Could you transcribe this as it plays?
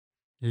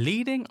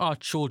Leading Our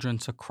Children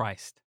to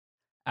Christ,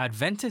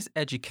 Adventist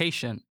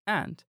Education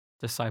and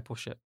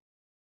Discipleship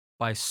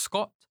by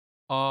Scott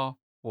R.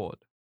 Ward.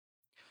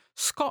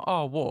 Scott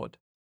R. Ward,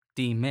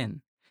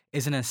 D.Min,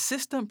 is an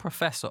assistant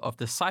professor of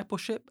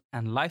discipleship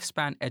and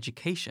lifespan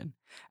education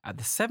at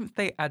the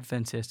Seventh-day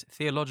Adventist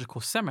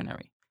Theological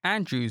Seminary,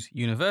 Andrews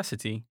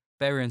University,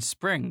 Berrien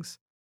Springs,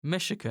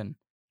 Michigan,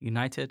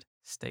 United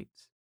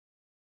States.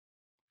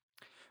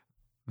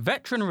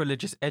 Veteran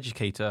religious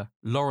educator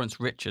Lawrence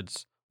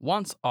Richards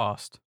once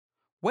asked,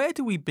 "Where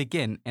do we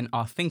begin in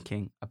our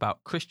thinking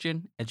about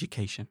Christian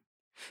education?"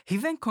 He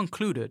then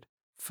concluded,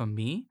 "For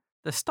me,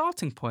 the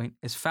starting point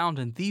is found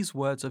in these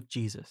words of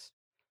Jesus: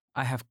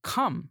 'I have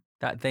come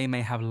that they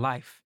may have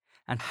life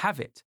and have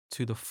it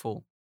to the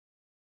full.'"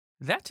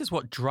 That is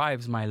what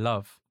drives my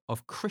love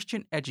of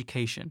Christian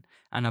education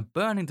and a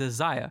burning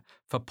desire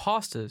for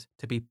pastors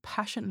to be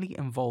passionately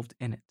involved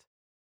in it.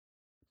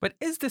 But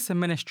is this a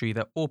ministry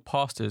that all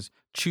pastors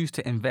choose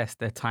to invest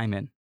their time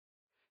in?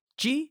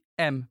 G.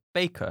 M.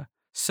 Baker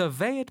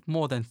surveyed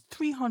more than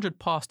 300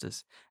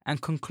 pastors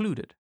and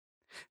concluded,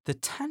 "The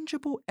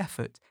tangible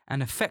effort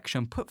and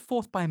affection put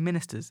forth by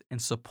ministers in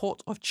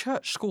support of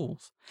church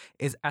schools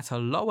is at a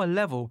lower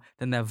level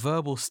than their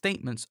verbal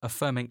statements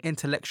affirming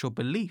intellectual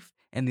belief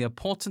in the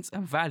importance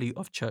and value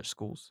of church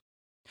schools.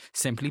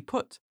 Simply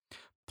put,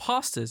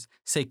 pastors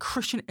say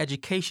Christian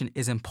education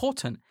is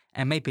important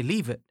and may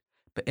believe it,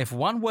 but if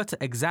one were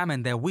to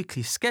examine their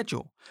weekly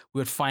schedule, we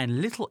would find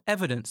little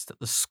evidence that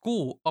the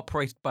school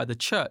operated by the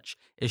church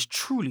is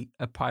truly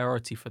a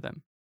priority for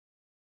them."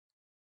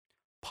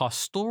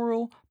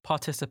 Pastoral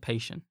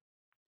participation.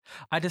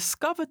 I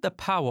discovered the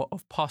power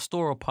of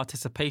pastoral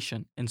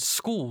participation in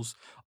schools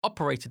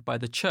operated by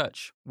the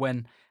church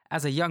when,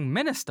 as a young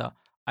minister,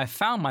 I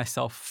found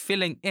myself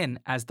filling in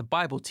as the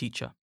Bible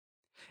teacher.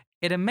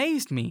 It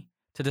amazed me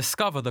to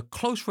discover the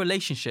close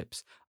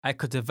relationships I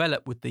could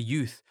develop with the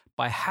youth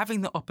by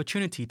having the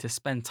opportunity to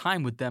spend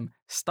time with them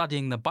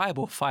studying the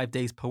Bible 5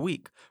 days per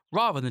week,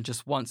 rather than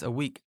just once a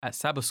week at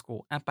Sabbath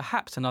school and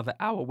perhaps another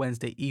hour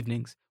Wednesday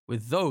evenings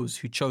with those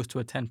who chose to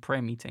attend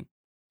prayer meeting.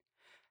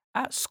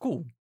 At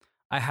school,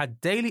 I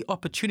had daily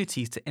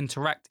opportunities to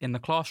interact in the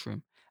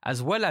classroom,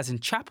 as well as in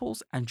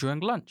chapels and during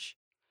lunch.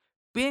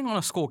 Being on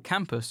a school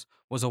campus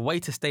was a way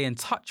to stay in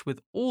touch with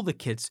all the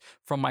kids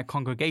from my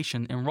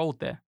congregation enrolled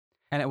there,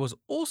 and it was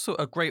also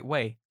a great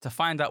way to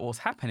find out what was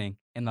happening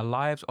in the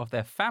lives of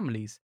their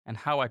families and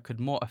how I could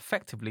more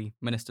effectively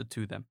minister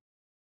to them.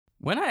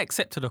 When I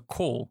accepted a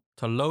call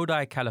to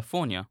Lodi,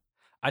 California,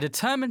 I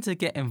determined to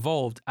get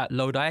involved at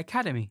Lodi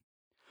Academy.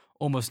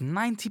 Almost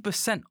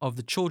 90% of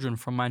the children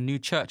from my new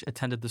church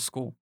attended the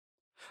school.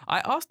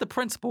 I asked the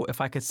principal if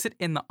I could sit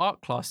in the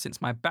art class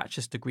since my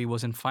bachelor's degree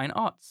was in fine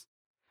arts,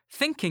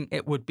 thinking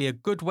it would be a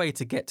good way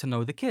to get to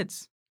know the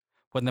kids.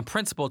 When the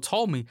principal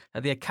told me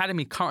that the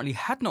academy currently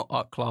had no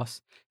art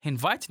class, he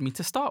invited me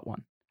to start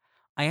one.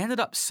 I ended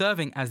up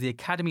serving as the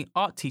academy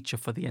art teacher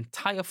for the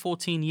entire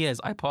 14 years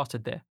I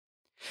pastored there.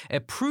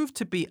 It proved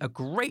to be a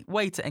great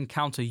way to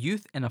encounter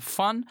youth in a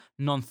fun,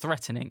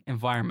 non-threatening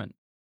environment.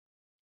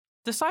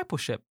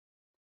 Discipleship.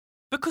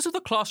 Because of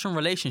the classroom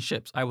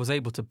relationships I was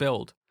able to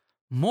build,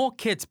 more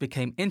kids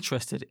became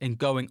interested in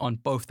going on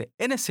both the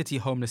inner city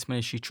homeless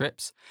ministry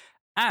trips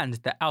and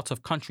the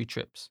out-of-country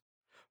trips.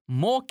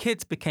 More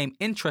kids became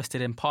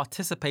interested in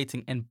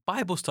participating in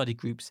Bible study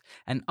groups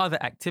and other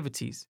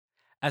activities,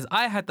 as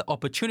I had the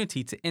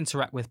opportunity to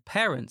interact with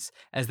parents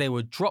as they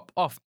would drop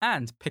off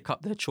and pick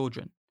up their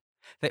children.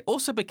 They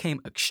also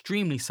became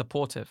extremely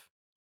supportive.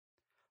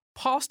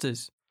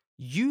 Pastors,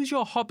 use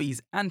your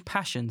hobbies and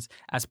passions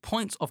as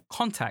points of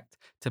contact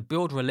to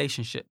build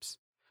relationships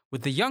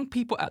with the young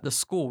people at the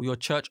school your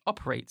church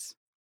operates.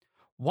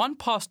 One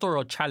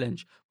pastoral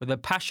challenge with a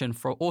passion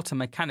for auto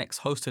mechanics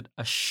hosted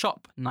a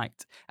shop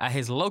night at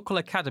his local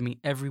academy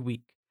every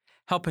week,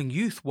 helping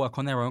youth work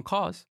on their own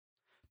cars.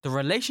 The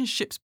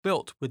relationships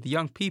built with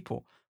young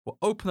people will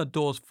open the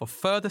doors for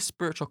further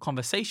spiritual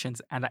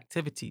conversations and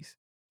activities.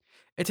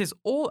 It is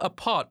all a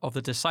part of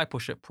the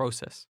discipleship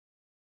process.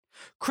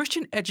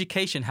 Christian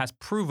education has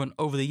proven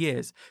over the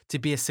years to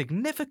be a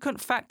significant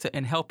factor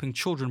in helping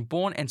children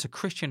born into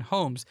Christian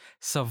homes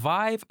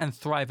survive and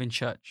thrive in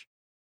church.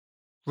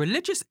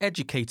 Religious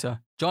educator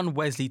John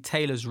Wesley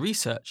Taylor's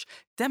research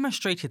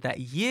demonstrated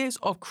that years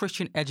of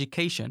Christian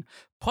education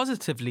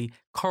positively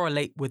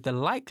correlate with the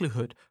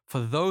likelihood for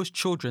those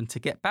children to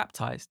get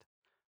baptized,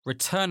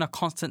 return a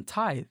constant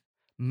tithe,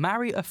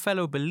 marry a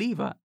fellow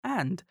believer,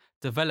 and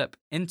develop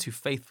into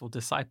faithful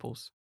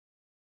disciples.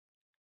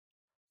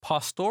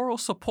 Pastoral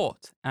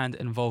support and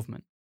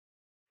involvement.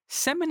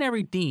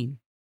 Seminary Dean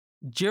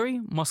Jerry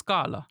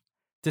Moscala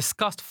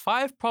discussed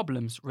 5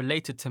 problems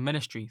related to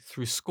ministry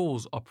through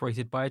schools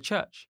operated by a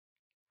church.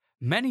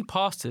 Many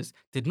pastors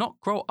did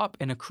not grow up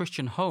in a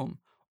Christian home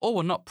or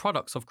were not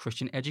products of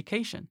Christian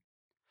education.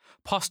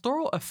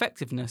 Pastoral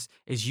effectiveness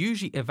is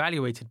usually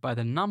evaluated by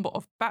the number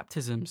of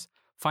baptisms,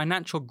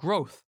 financial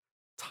growth,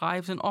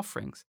 tithes and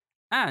offerings,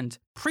 and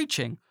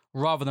preaching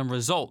rather than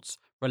results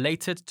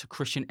related to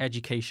Christian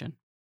education.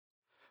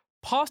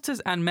 Pastors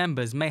and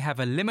members may have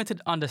a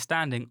limited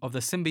understanding of the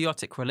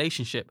symbiotic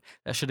relationship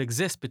that should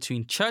exist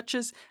between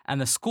churches and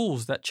the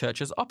schools that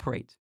churches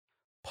operate.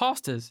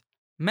 Pastors,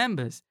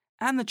 members,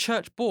 and the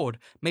church board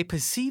may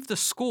perceive the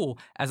school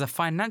as a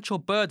financial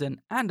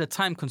burden and a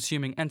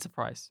time-consuming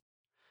enterprise.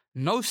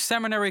 No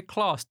seminary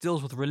class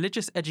deals with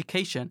religious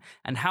education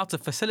and how to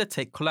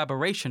facilitate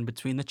collaboration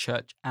between the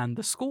church and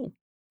the school.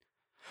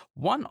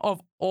 One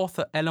of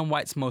author Ellen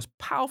White's most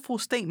powerful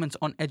statements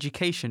on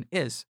education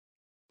is,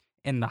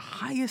 "In the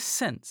highest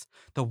sense,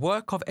 the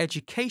work of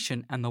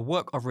education and the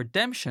work of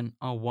redemption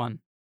are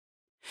one."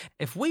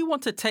 If we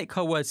want to take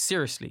her words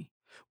seriously,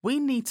 we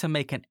need to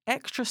make an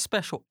extra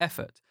special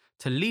effort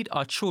to lead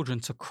our children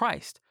to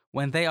Christ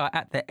when they are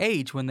at the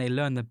age when they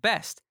learn the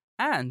best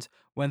and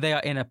when they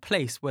are in a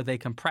place where they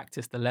can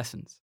practice the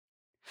lessons.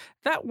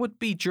 That would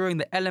be during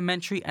the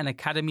elementary and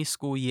academy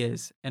school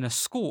years in a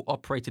school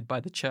operated by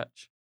the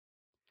church.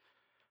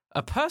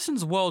 A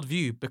person's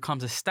worldview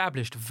becomes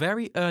established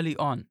very early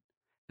on.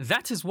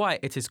 That is why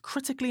it is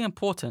critically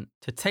important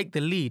to take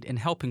the lead in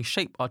helping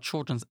shape our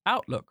children's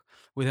outlook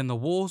within the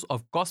walls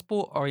of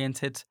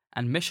gospel-oriented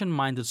and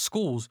mission-minded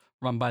schools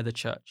run by the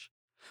church,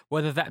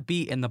 whether that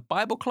be in the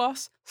Bible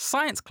class,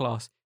 science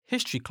class,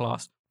 history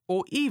class,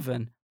 or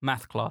even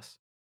math class.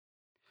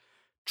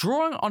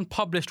 Drawing on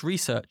published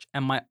research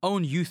and my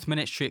own youth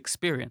ministry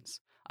experience,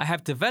 I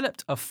have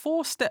developed a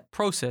 4-step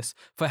process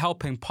for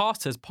helping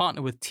pastors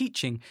partner with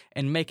teaching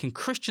in making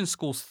Christian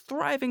schools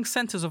thriving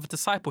centers of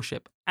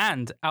discipleship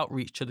and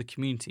outreach to the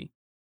community.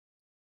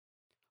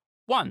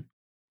 1.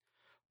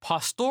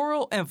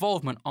 Pastoral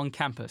involvement on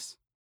campus.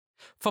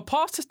 For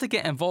pastors to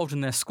get involved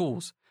in their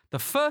schools, the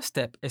first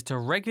step is to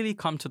regularly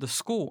come to the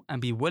school and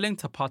be willing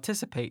to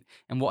participate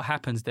in what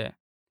happens there.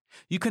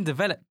 You can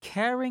develop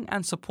caring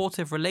and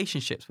supportive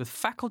relationships with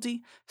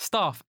faculty,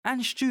 staff,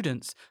 and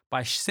students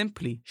by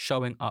simply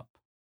showing up.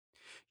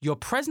 Your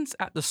presence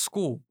at the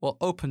school will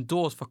open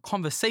doors for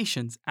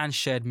conversations and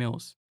shared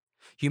meals.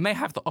 You may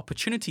have the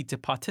opportunity to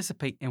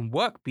participate in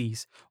work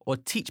bees or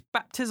teach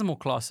baptismal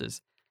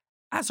classes.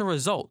 As a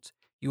result,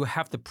 you will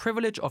have the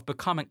privilege of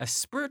becoming a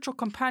spiritual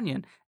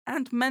companion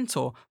and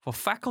mentor for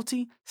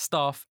faculty,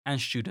 staff,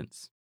 and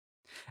students.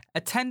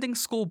 Attending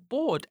school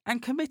board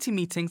and committee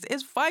meetings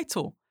is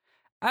vital,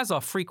 as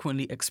are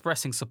frequently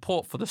expressing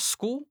support for the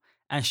school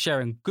and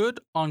sharing good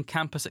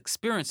on-campus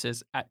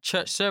experiences at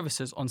church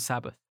services on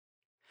Sabbath.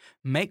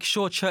 Make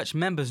sure church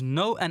members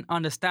know and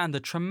understand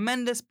the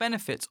tremendous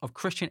benefits of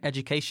Christian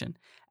education,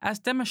 as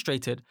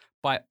demonstrated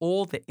by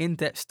all the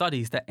in-depth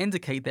studies that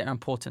indicate their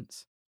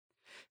importance.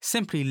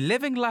 Simply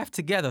living life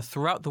together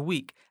throughout the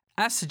week,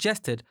 as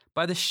suggested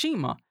by the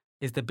Shema,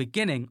 is the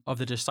beginning of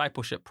the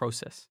discipleship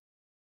process.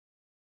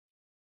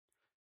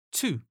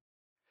 2.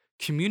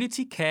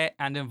 Community care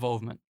and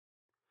involvement.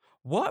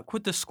 Work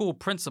with the school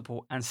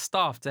principal and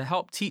staff to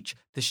help teach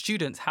the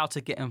students how to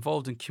get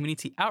involved in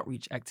community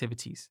outreach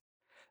activities.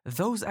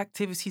 Those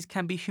activities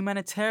can be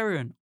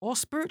humanitarian or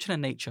spiritual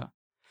in nature.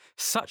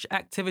 Such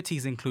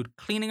activities include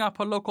cleaning up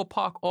a local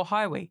park or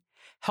highway,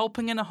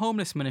 helping in a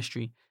homeless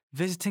ministry,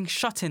 visiting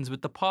shut-ins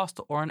with the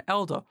pastor or an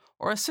elder,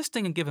 or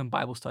assisting in giving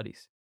Bible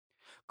studies.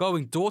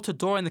 Going door to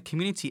door in the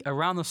community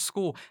around the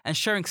school and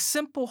sharing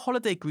simple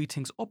holiday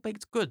greetings or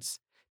baked goods,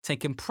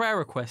 taking prayer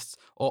requests,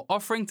 or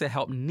offering to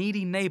help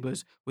needy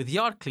neighbors with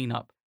yard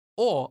cleanup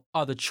or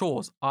other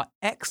chores are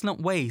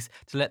excellent ways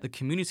to let the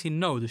community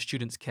know the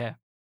students care.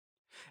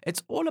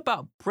 It's all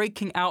about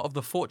breaking out of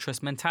the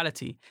fortress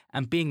mentality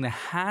and being the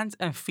hands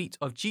and feet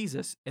of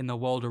Jesus in the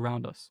world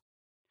around us.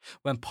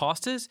 When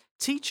pastors,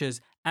 teachers,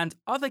 and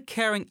other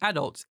caring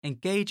adults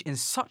engage in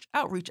such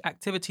outreach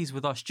activities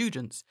with our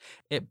students,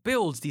 it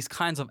builds these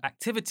kinds of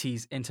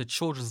activities into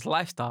children's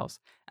lifestyles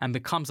and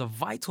becomes a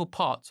vital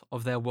part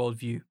of their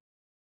worldview.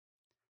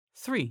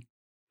 3.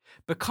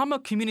 Become a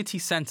community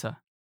center.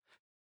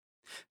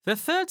 The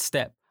third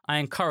step I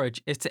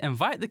encourage is to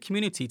invite the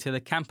community to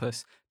the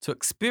campus to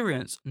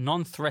experience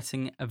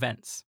non-threatening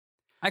events.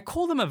 I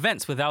call them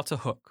events without a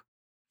hook.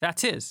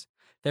 That is,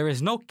 there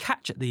is no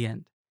catch at the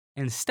end.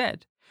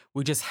 Instead,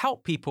 we just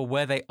help people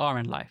where they are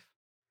in life.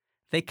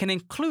 They can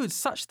include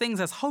such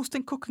things as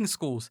hosting cooking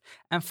schools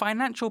and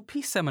financial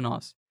peace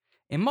seminars.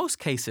 In most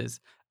cases,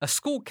 a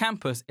school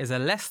campus is a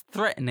less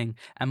threatening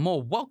and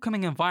more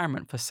welcoming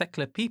environment for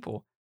secular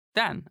people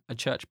than a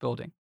church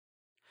building.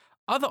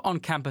 Other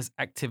on-campus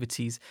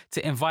activities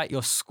to invite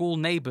your school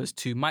neighbors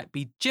to might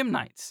be gym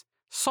nights,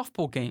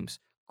 softball games,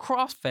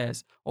 craft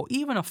fairs, or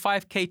even a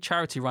 5K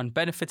charity run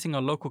benefiting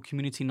a local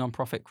community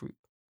nonprofit group.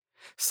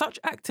 Such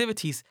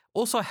activities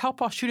also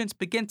help our students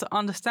begin to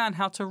understand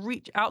how to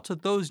reach out to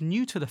those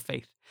new to the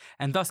faith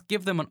and thus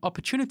give them an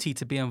opportunity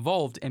to be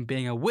involved in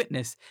being a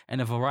witness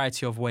in a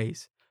variety of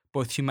ways,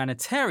 both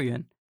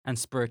humanitarian and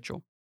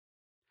spiritual.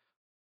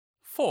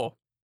 4.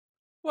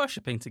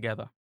 Worshipping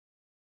together.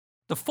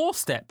 The fourth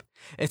step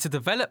is to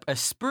develop a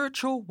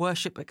spiritual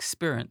worship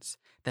experience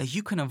that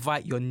you can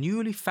invite your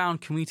newly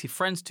found community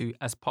friends to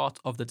as part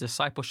of the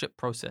discipleship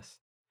process.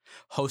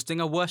 Hosting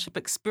a worship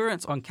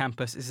experience on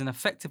campus is an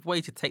effective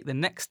way to take the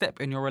next step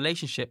in your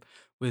relationship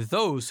with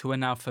those who are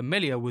now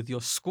familiar with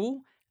your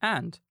school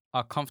and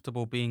are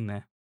comfortable being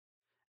there.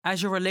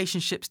 As your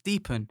relationships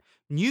deepen,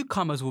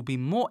 newcomers will be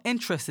more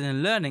interested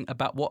in learning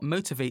about what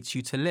motivates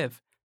you to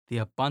live the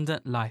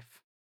abundant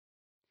life.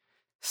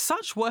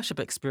 Such worship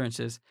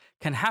experiences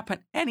can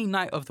happen any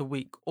night of the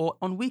week or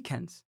on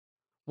weekends.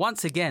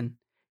 Once again,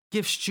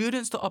 give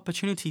students the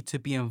opportunity to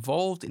be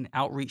involved in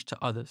outreach to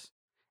others.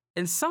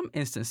 In some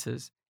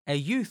instances, a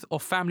youth or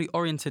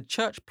family-oriented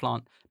church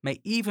plant may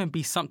even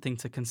be something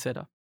to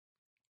consider.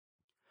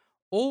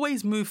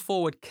 Always move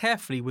forward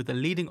carefully with the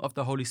leading of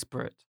the Holy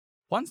Spirit.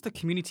 Once the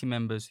community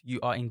members you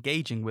are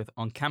engaging with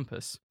on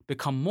campus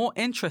become more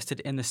interested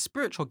in the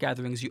spiritual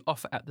gatherings you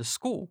offer at the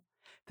school,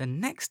 the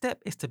next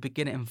step is to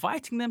begin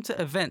inviting them to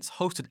events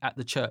hosted at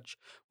the church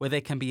where they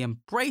can be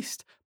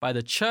embraced by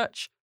the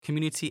church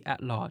community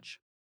at large.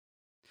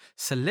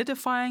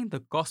 Solidifying the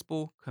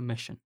Gospel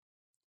Commission.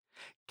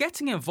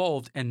 Getting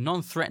involved in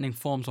non-threatening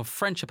forms of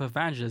friendship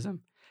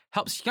evangelism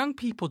helps young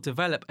people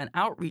develop an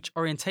outreach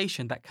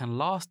orientation that can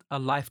last a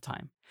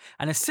lifetime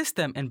and assist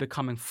them in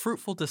becoming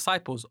fruitful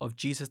disciples of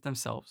Jesus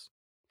themselves.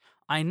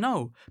 I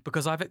know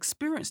because I've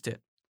experienced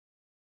it.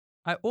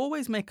 I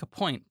always make a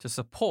point to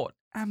support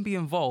and be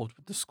involved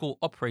with the school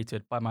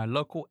operated by my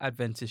local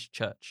Adventist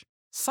church,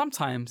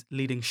 sometimes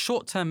leading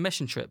short-term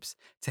mission trips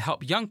to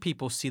help young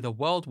people see the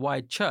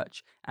worldwide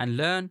church and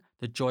learn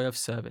the joy of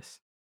service.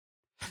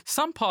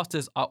 Some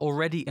pastors are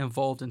already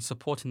involved in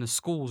supporting the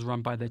schools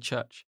run by their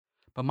church,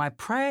 but my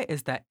prayer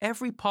is that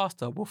every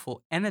pastor will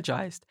feel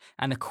energized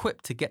and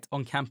equipped to get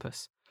on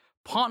campus,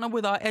 partner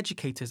with our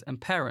educators and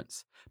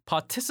parents,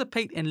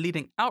 participate in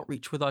leading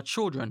outreach with our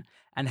children,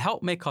 and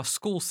help make our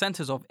school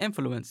centers of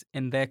influence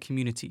in their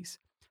communities,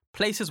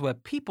 places where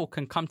people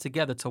can come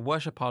together to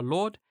worship our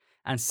Lord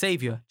and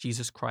Savior,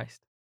 Jesus Christ.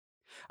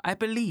 I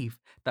believe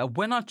that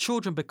when our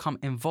children become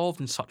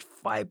involved in such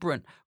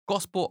vibrant,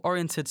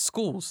 gospel-oriented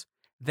schools,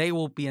 they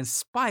will be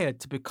inspired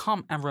to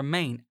become and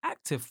remain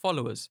active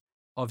followers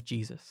of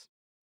Jesus.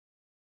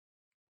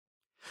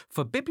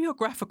 For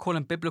bibliographical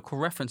and biblical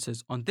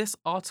references on this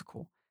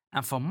article,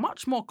 and for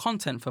much more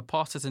content for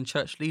pastors and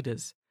church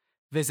leaders,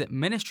 visit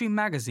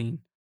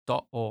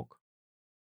ministrymagazine.org.